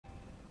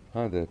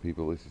Hi there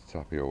people, this is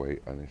Tappy08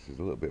 and this is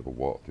a little bit of a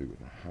walkthrough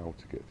on how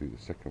to get through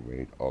the second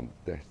raid on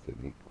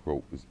Destiny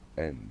Crota's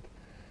End.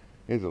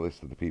 Here's a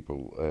list of the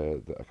people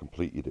that I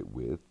completed it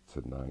with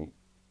tonight,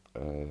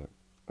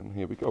 and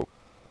here we go.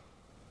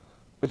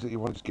 Basically you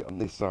want to get on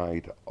this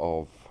side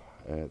of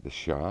the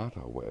shard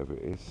or whatever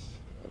it is,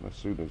 and as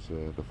soon as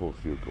the force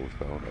field goes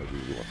down,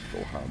 everybody wants to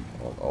go ham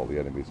on all the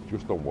enemies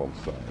just on one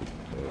side.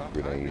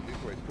 Grenades,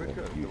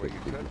 use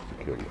everything just to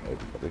kill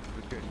everybody.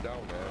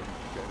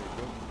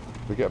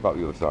 Forget about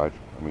the other side.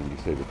 I mean, you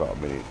save about a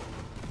minute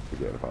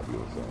forgetting about the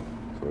other side.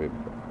 So here we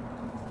go.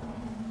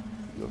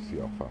 You'll see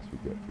how fast we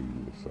get through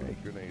the other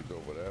side. Grenades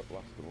over there,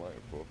 blast them like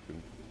a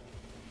fucking.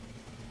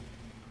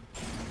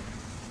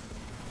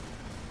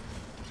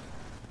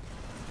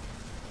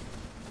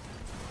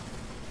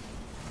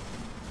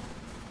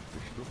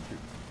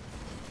 Destructive.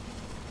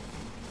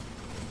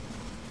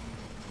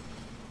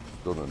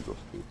 Done and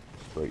dusted.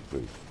 Straight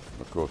through.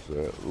 Of course,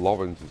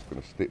 Lawrence is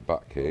going to stick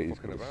back here. He's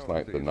going to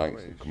snipe the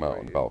knights that come out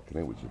on the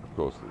balcony, which is of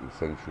course the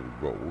essential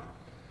role.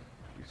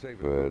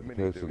 The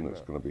person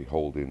that's going to be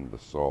holding the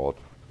sword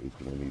is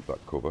going to need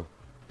that cover.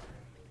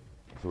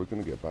 So we're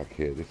going to get back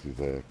here. This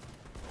is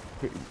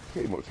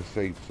pretty much a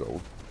safe zone.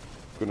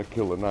 Going to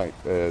kill the knight,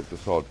 the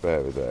sword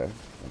bearer there,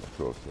 and of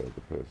course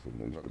the person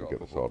who's going to get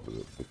the sword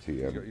with the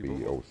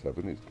TMB07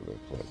 is going to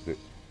collect it.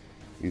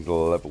 He's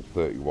level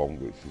 31,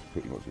 which is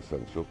pretty much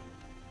essential.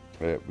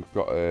 We've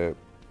got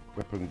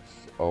weapons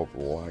of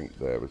light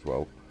there as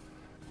well.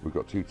 We've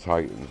got two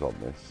titans on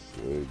this,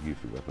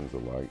 using weapons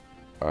of light.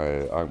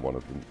 I'm one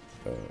of them.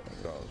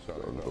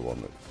 Got another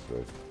one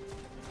that's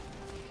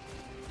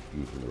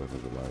using the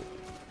weapons of light,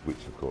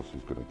 which of course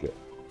is going to get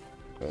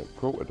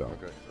Crota down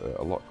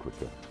a lot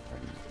quicker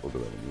than other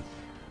enemies,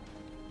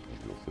 as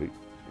you'll see.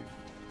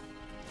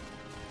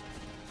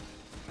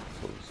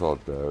 So the sword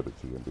there, the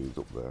TMB is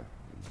up there.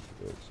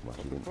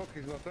 Smashing him. Fuck,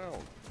 he's not down.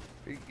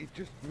 He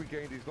just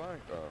regained his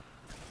life.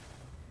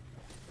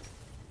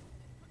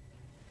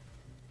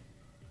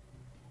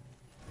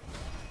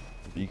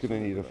 You're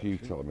going to need a few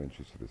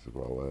telemetries for this as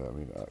well. I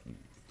mean,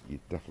 you're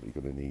definitely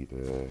going to need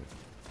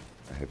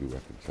a heavy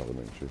weapon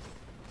telemetry.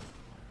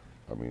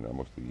 I mean, I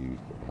must have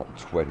used about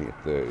 20 or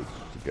 30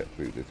 to get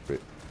through this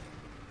bit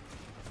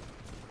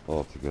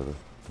altogether.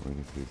 I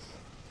mean, this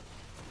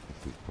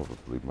is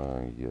probably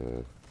my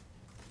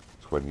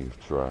 20th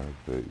try,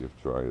 30th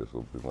try or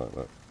something like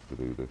that to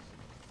do this.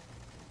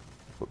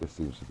 But this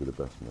seems to be the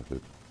best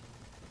method.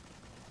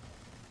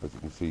 As you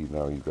can see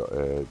now, you've got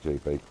Jay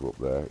Baker up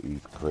there.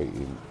 He's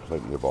creating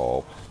plenty of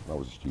orbs. That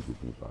was a stupid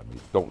move by me.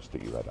 Don't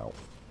stick your head out.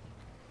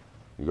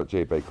 You've got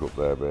Jay Baker up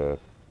there,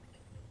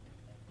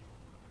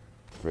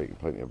 creating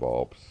plenty of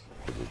orbs.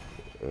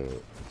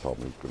 Tom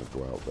is going to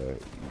go out there.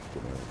 He's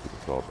going to put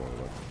the sword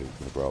there. He's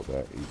going to go out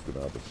there. He's going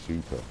to have a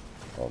super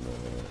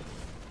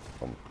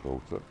on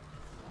Crota.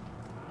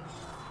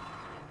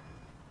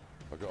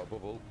 I got a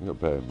bubble. You got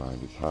to bear in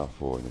mind it's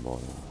 4:30 in the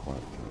morning. I'm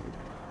quite tired.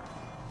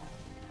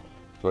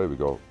 So here we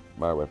go.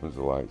 My weapons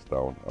of light's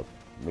down.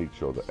 I've made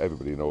sure that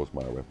everybody knows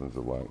my weapons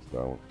of light's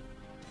down.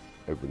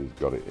 Everybody's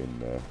got it in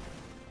there.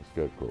 I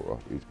scared Crota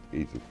off.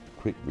 He's a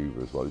quick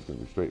mover as well. He's going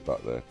to be straight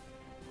back there.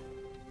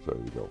 So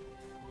here we go.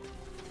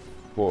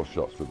 4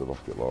 shots with the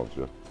rocket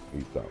launcher.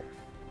 He's down.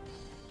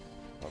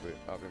 Have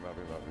him.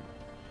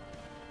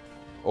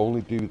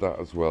 Only do that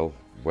as well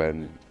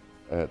when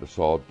the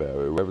sword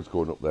bearer, whoever's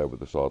going up there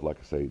with the sword, like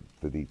I say,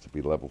 they need to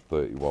be level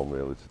 31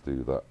 really to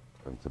do that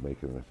and to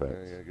make an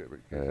effect.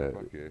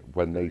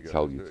 When they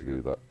tell you to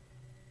do that,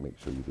 make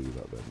sure you do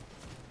that then.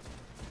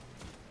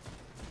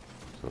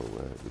 So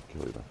we're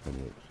killing off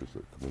any extras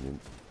that are coming in.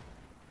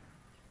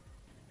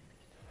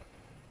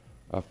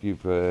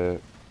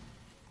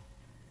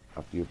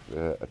 After you've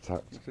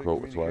attacked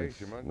Crota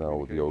twice,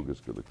 now the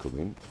ogre's going to come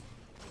in.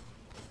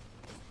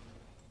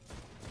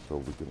 So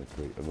we're going to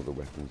create another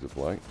weapons of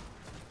light.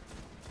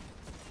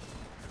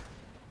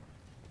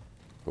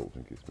 Don't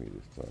think it's me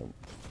this time.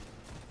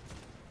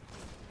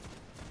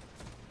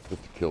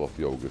 Just to kill off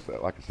the ogres.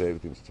 Like I say,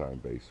 everything's time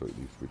based, so it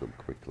needs to be done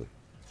quickly.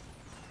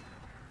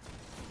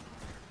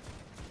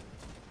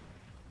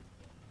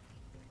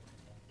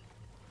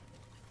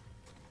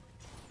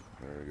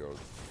 There he goes.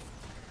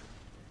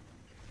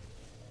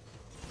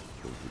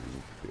 So we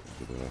need to get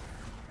into there.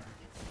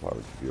 Fire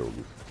into the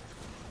ogres.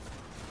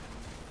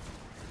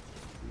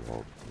 The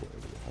orb,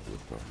 whatever they have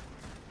with that.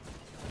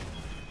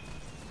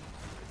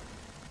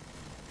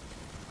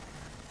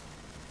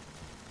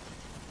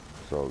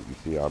 So you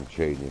see I'm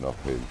chaining off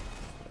him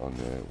on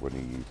when he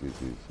uses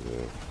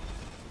his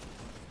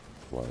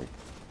flying.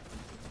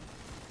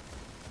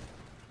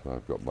 So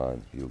I've got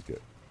mine,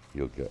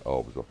 he'll get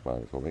orbs off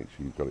mine, so make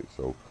sure you've got it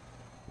so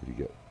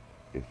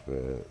if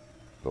the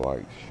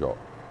light's shot,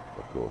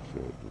 of course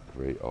it'll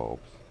create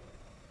orbs.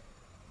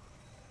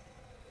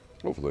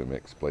 Hopefully I'm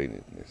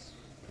explaining this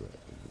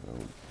correctly, you know.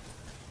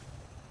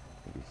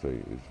 Like I say,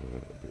 it is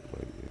a bit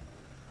late here.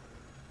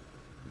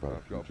 But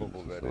I've got a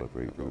bubble ready.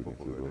 Celebrate doing it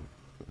as well.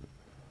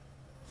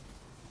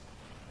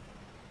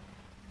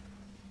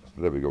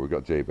 So there we go, we've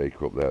got Jay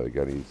Baker up there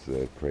again.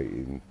 He's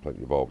creating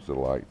plenty of orbs of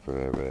light for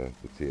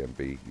the TMB.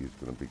 He's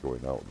going to be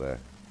going out there,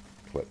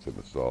 collecting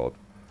the sword.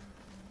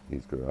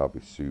 He's going to have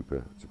his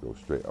super to go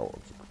straight out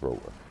onto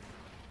Crota.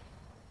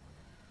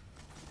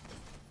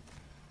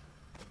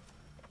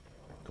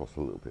 Costs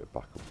a little bit of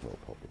backup's no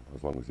problem,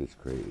 as long as he's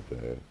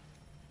created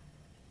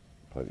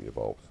plenty of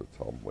orbs for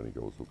Tom when he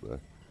goes up there.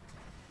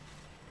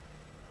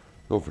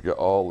 Don't forget,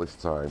 all this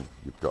time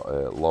you've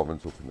got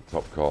Lawrence up in the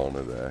top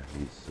corner there.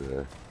 He's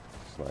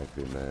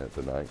sniping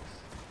the knights,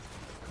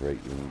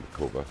 creating the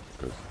cover,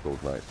 because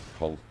those knights are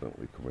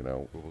constantly coming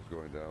out. Bubbles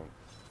going down.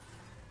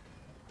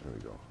 There we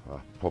go. I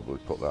probably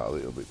put that a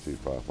little bit too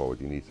far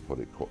forward. You need to put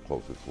it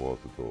closer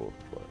towards the door,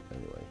 but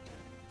anyway.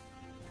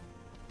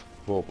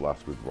 4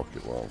 blasts with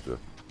rocket launcher.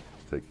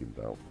 Take him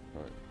down.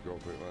 Right, go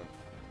for it, man.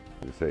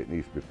 Like I say, it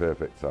needs to be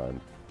perfect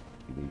time.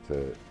 You need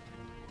to,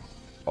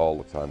 all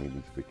the time you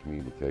need to be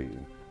communicating.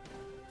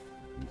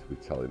 You need to be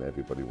telling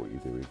everybody what you're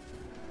doing.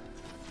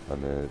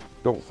 And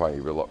don't fire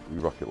your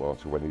rocket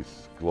launcher when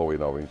he's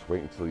glowing orange.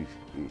 Wait until he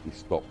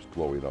stops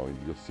glowing orange.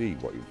 You'll see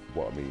what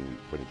I mean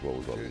when he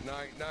glows orange.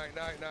 Night.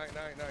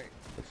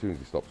 As soon as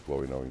he stops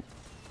glowing orange,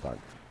 bang,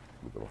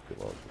 with the rocket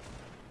launcher.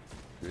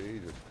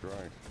 Jesus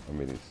Christ. I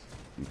mean,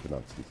 you can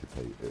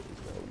anticipate it as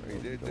well. He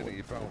did, didn't he?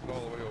 He bounced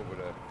all the way over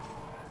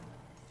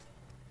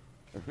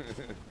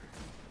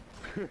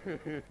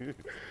there.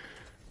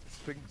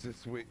 Sphincter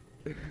switch.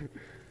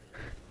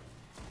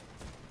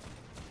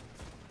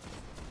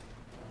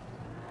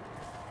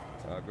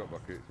 I've got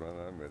buckets, man.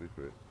 I'm ready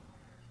for it.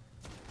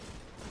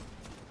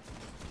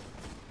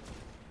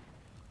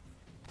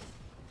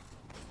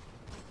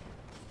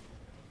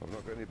 I've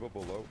not got any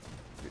bubble though.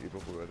 Get your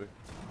bubble ready.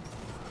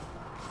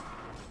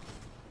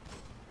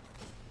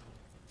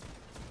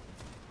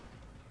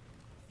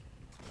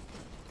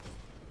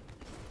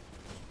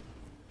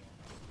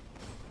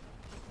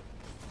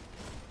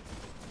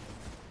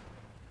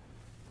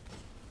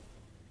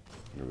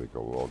 Here we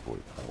go, we're all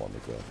going down on the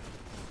ground.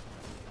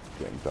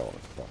 Getting down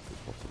as fast as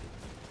possible.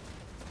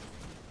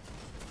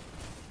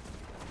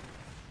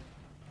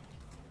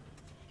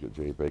 Got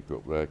Jay Baker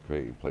up there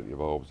creating plenty of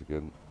orbs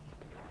again.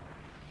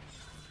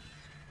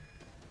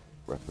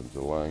 Weapons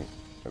are light,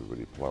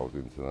 everybody plows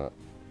into that.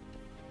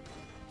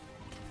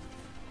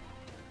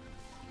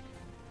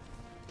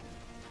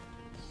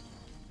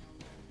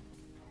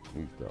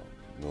 He's down,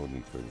 no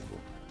need for any more.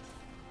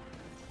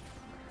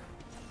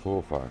 4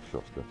 or 5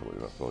 shots definitely,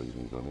 that's all you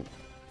need on him.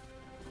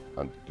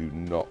 And do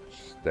not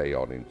stay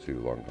on him too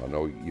long. I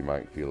know you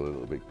might feel a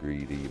little bit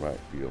greedy, you might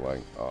feel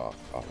like,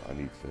 I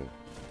need to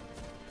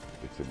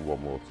hit him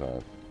one more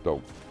time.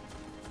 Don't.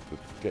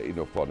 Just get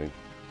enough on him,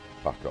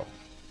 back off.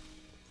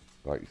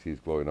 Right, you see his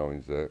glowing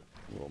orange there?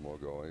 One more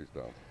go, he's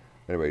down.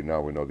 Anyway,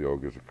 now we know the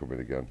ogres are coming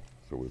again,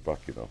 so we're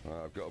backing off.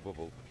 I've got a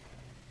bubble.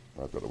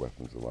 I've got the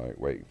weapons of light,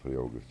 waiting for the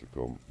ogres to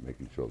come,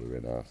 making sure they're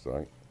in our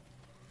sight.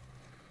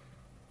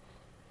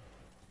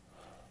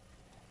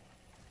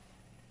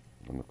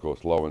 And of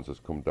course Lawrence has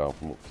come down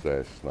from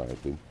upstairs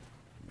sniping.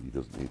 He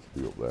doesn't need to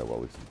be up there while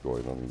this is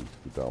going on, he needs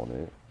to be down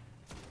here.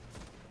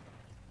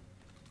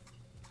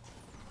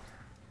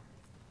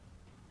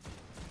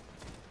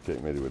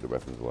 Getting ready with the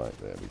weapons of light,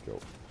 there we go.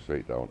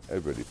 Straight down,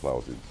 everybody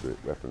plows into it,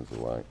 weapons of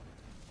light.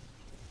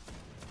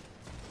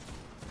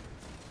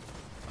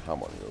 How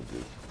many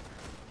ogres?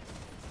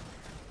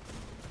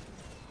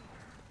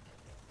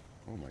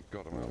 Oh my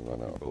god, I'm I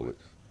ran out of bullets.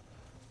 bullets.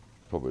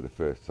 Probably the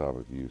first time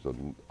I've used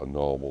a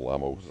normal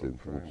ammo since,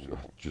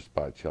 just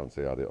by chance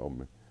I had it on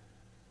me.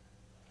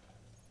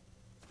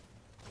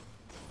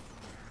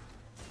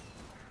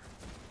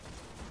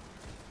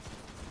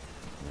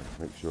 Yeah,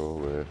 make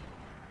sure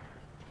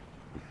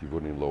if you're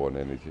running low on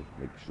energy,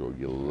 make sure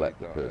you let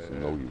the person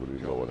know you're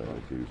running low on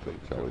energy who's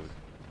got the chalice.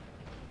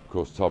 Of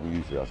course, Tom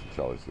usually has the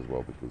chalice as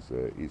well because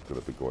he's going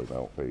to be going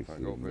out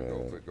facing Go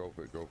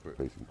for it.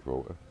 facing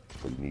Crota,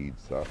 so he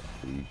needs that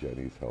to regen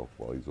his health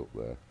while he's up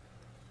there.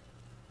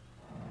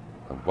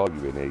 And while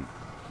you're in it,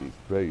 it's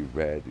very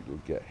rare that you'll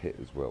get hit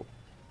as well.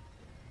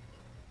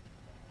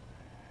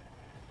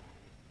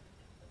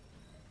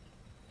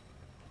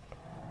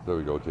 There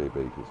we go, Jay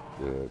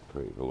Baker's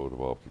created a load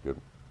of orbs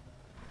again.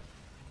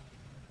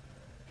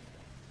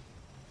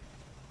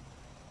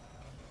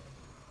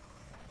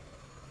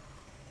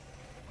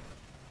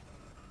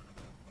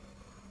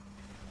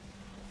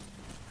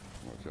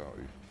 Watch out,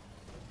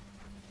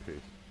 he's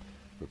pissed.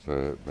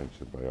 But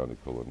mentioned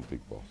Bionical and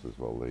Big Boss as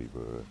well, they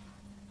were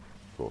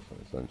of course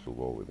an essential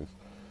role in this.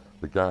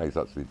 The guys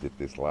actually did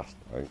this last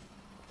night,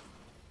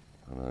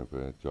 and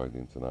I've joined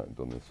in tonight and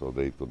done this, so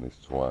they've done this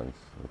twice.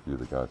 A few of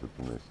the guys have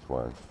done this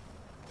twice.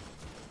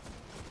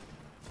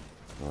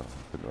 I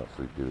think they're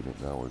actually doing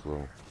it now as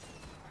well.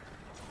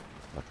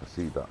 I can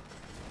see that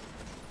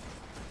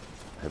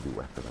heavy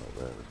weapon out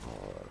there as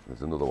well.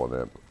 There's another one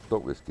there, but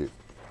don't risk it.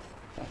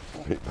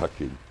 Straight back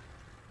in.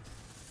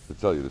 To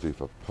tell you the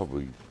truth, I've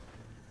probably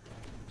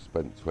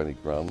spent 20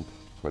 grand,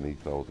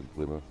 20,000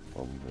 glimmer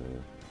on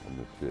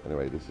this shit.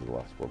 Anyway, this is the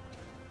last one.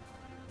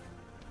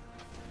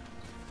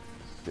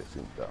 Gets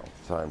him down.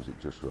 Times it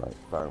just right.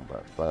 Bang,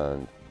 bang,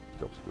 bang.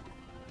 Job's good.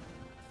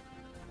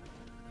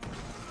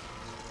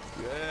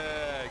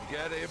 Yeah,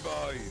 get in,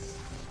 boys.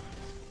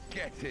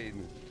 Get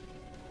in.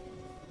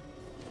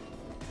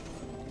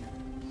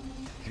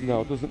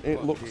 Now, doesn't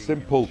it look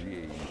simple?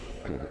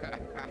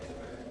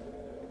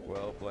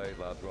 Well played,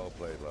 lads. Well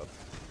played, lads.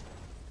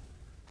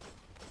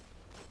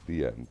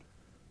 The end.